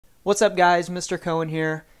What's up guys, Mr. Cohen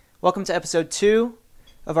here. Welcome to episode 2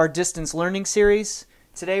 of our distance learning series.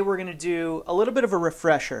 Today we're going to do a little bit of a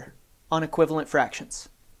refresher on equivalent fractions.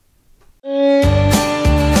 In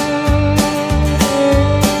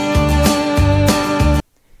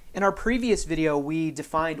our previous video we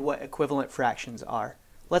defined what equivalent fractions are.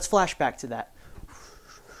 Let's flash back to that.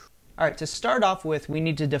 Alright, to start off with, we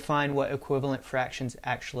need to define what equivalent fractions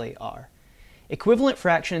actually are. Equivalent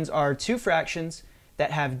fractions are two fractions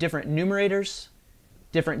that have different numerators,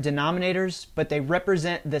 different denominators, but they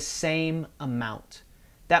represent the same amount.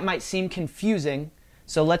 That might seem confusing,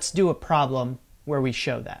 so let's do a problem where we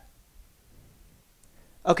show that.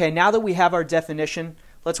 Okay, now that we have our definition,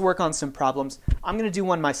 let's work on some problems. I'm going to do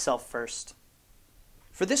one myself first.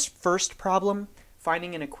 For this first problem,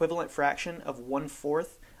 finding an equivalent fraction of 1/4,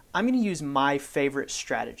 I'm going to use my favorite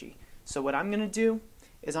strategy. So what I'm going to do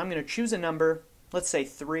is I'm going to choose a number, let's say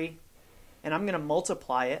 3, and I'm going to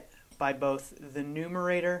multiply it by both the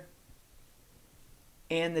numerator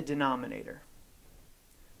and the denominator.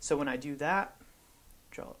 So when I do that,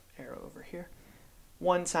 draw an arrow over here,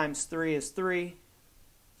 1 times 3 is 3.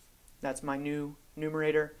 That's my new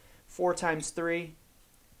numerator. 4 times 3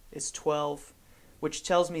 is 12, which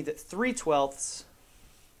tells me that 3/12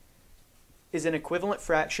 is an equivalent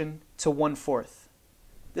fraction to 1/4.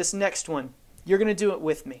 This next one, you're going to do it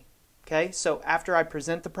with me. Okay, so after I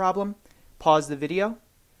present the problem, pause the video,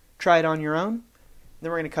 try it on your own, then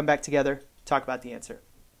we're going to come back together, talk about the answer.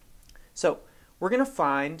 So we're going to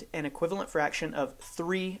find an equivalent fraction of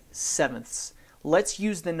 3/7. Let's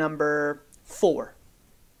use the number 4.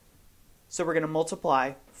 So we're going to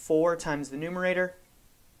multiply 4 times the numerator,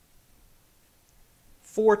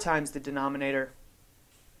 4 times the denominator.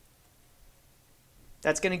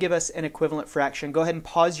 That's going to give us an equivalent fraction. Go ahead and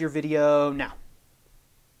pause your video now.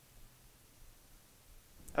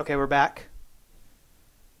 Okay, we're back.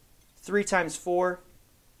 3 times 4,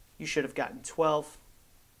 you should have gotten 12.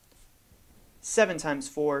 7 times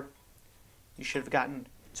 4, you should have gotten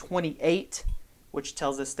 28, which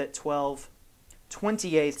tells us that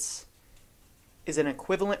 12/28 is an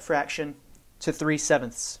equivalent fraction to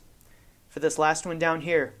 3/7. For this last one down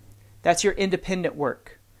here, that's your independent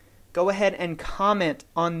work. Go ahead and comment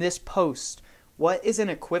on this post. What is an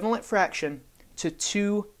equivalent fraction to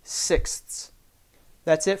 2/6?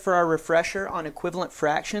 That's it for our refresher on equivalent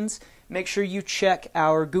fractions. Make sure you check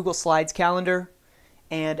our Google Slides calendar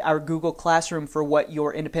and our Google Classroom for what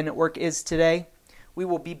your independent work is today. We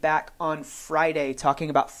will be back on Friday talking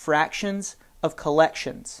about fractions of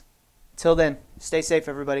collections. Till then, stay safe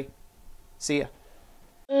everybody. See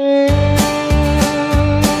ya.